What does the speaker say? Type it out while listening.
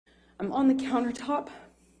I'm on the countertop.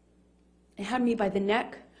 He had me by the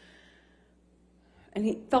neck, and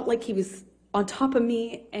he felt like he was on top of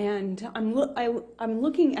me, and I'm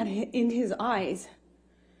looking at him in his eyes,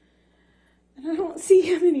 and I don't see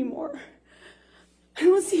him anymore. I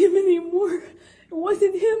don't see him anymore. It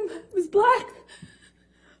wasn't him. It was black.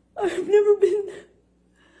 I've never been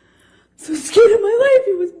so scared in my life.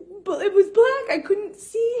 It was black. I couldn't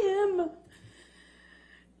see him.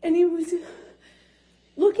 And he was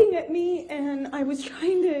looking at me, and I was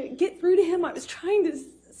trying to get through to him. I was trying to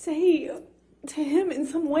say to him in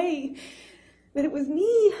some way that it was me.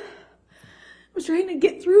 I was trying to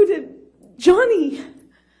get through to Johnny,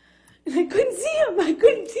 and I couldn't see him. I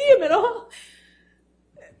couldn't see him at all.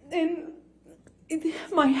 And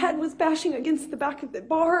my head was bashing against the back of the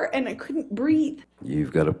bar, and I couldn't breathe.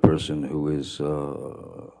 You've got a person who is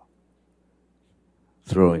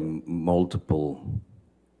throwing multiple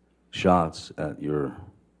shots at your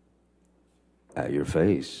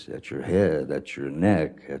face, at your head, at your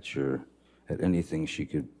neck, at anything she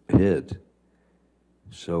could hit.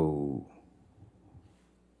 So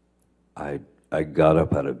I got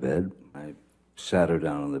up out of bed. I sat her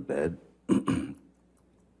down on the bed.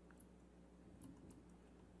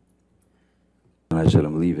 And I said,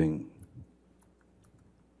 I'm leaving.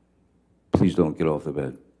 Please don't get off the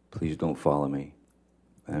bed. Please don't follow me.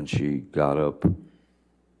 And she got up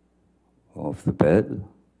off the bed,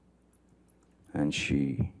 and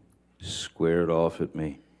she squared off at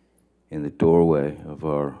me in the doorway of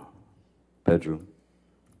our bedroom.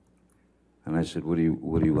 And I said, what do you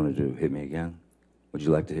want to do? Hit me again? Would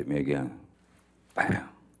you like to hit me again? Bam.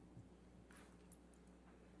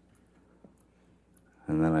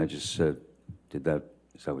 And then I just said,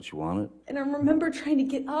 is that what you wanted? And I remember trying to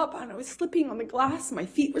get up, and I was slipping on the glass. My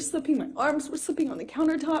feet were slipping, my arms were slipping on the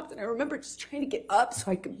countertops, and I remember just trying to get up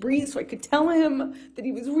so I could breathe, so I could tell him that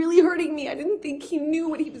he was really hurting me. I didn't think he knew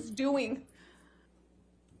what he was doing.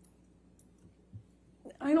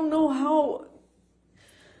 I don't know how...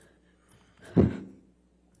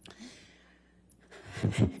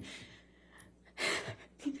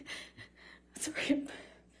 Sorry.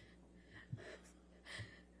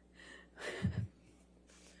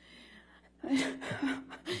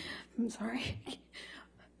 I'm sorry.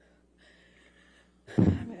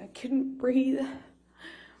 I couldn't breathe.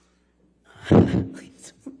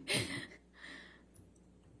 Please.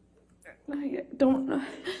 I don't...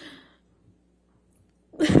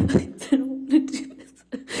 Please, I don't want to do this.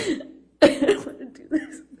 I don't want to do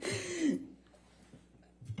this.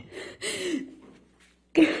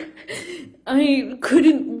 I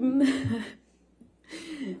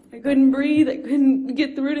couldn't breathe. I couldn't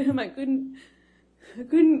get through to him. I couldn't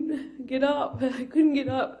get up. I couldn't get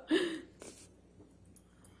up.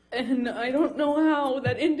 And I don't know how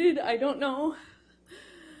that ended. I don't know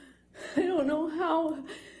how.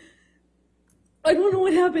 I don't know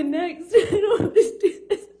what happened next. I don't understand.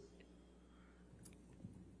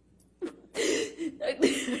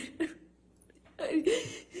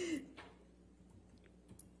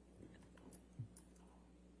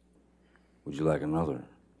 Would you like another?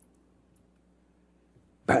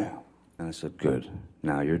 Bam! And I said, good,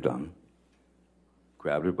 now you're done.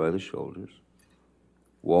 Grabbed her by the shoulders,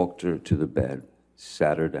 walked her to the bed,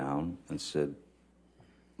 sat her down, and said,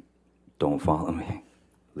 don't follow me.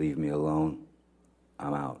 Leave me alone.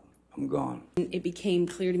 I'm out. I'm gone. It became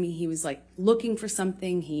clear to me he was like looking for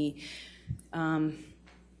something. He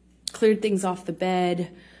cleared things off the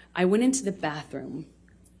bed. I went into the bathroom,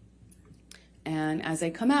 and as I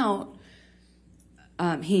come out,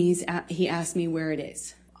 he asked me where it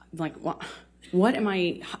is. I'm like, what am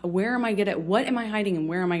I hiding, and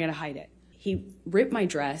where am I gonna hide it? He ripped my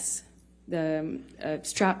dress, the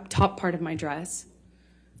top part of my dress.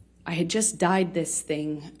 I had just dyed this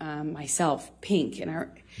thing myself, pink, and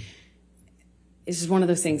it's just one of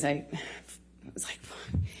those things I was like,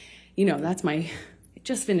 you know, I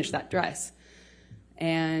just finished that dress.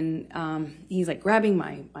 And he's like grabbing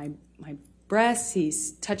my breasts,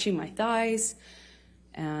 he's touching my thighs,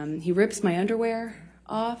 he rips my underwear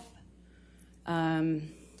off,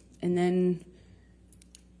 and then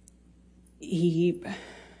he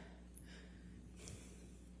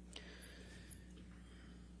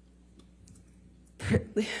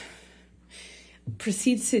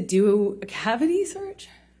proceeds to do a cavity search.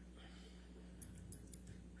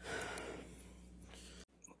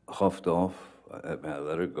 Huffed off. I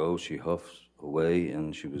let her go. She huffed away,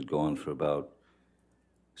 and she was gone for about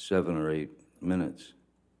 7 or 8 minutes.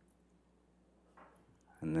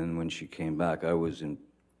 And then when she came back, I was in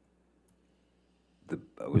the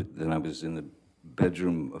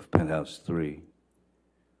bedroom of penthouse 3,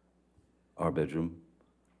 our bedroom,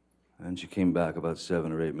 And she came back about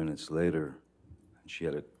 7 or 8 minutes later, and she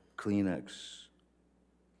had a Kleenex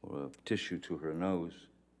or a tissue to her nose.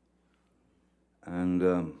 And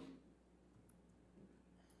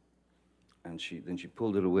then she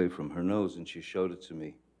pulled it away from her nose and she showed it to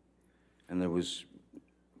me. And there was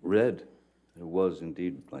red. There was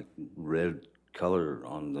indeed like red color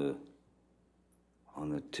on the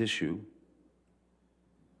tissue.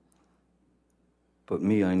 But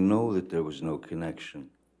me, I know that there was no connection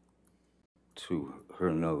to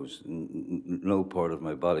her nose. No part of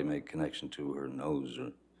my body made connection to her nose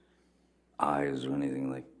or eyes or anything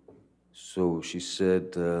like. So she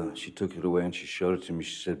said, she took it away and she showed it to me.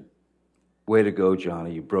 She said, "Way to go,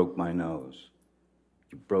 Johnny, you broke my nose.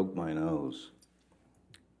 You broke my nose."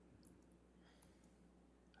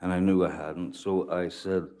 And I knew I hadn't, so I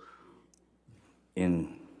said,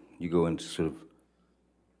 you go into sort of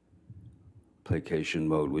placation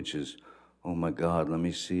mode, which is, "Oh my God, let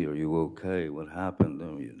me see, are you okay? What happened?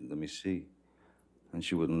 Let me see." And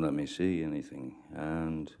she wouldn't let me see anything.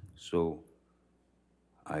 And so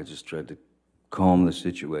I just tried to calm the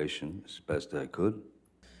situation as best I could.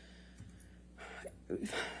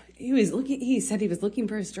 He said he was looking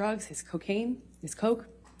for his drugs, his cocaine, his coke.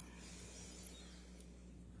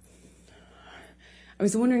 I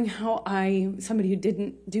was wondering how somebody who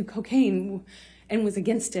didn't do cocaine and was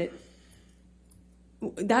against it,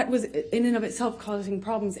 that was in and of itself causing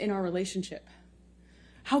problems in our relationship.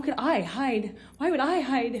 How could I hide? Why would I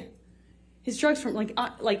hide his drugs from,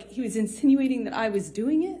 like he was insinuating that I was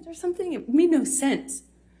doing it or something? It made no sense.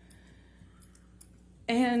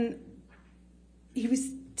 And he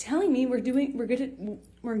was telling me we're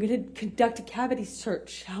gonna conduct a cavity search,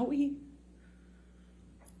 shall we?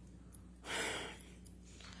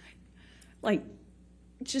 Like,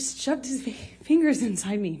 just shoved his fingers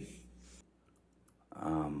inside me.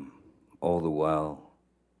 All the while,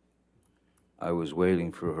 I was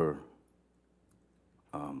waiting for her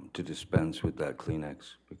to dispense with that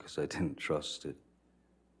Kleenex because I didn't trust it.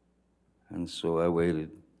 And so I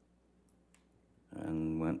waited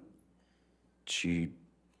and she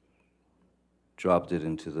dropped it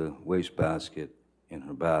into the wastebasket in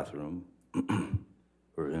her bathroom,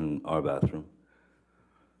 or in our bathroom,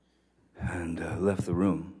 and left the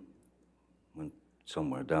room. Went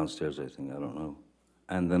somewhere downstairs, I think, I don't know.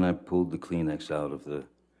 And then I pulled the Kleenex out of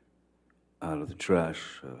the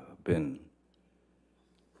trash bin,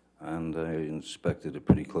 and I inspected it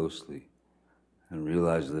pretty closely and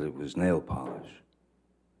realized that it was nail polish.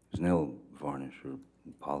 It was nail varnish or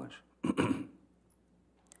polish.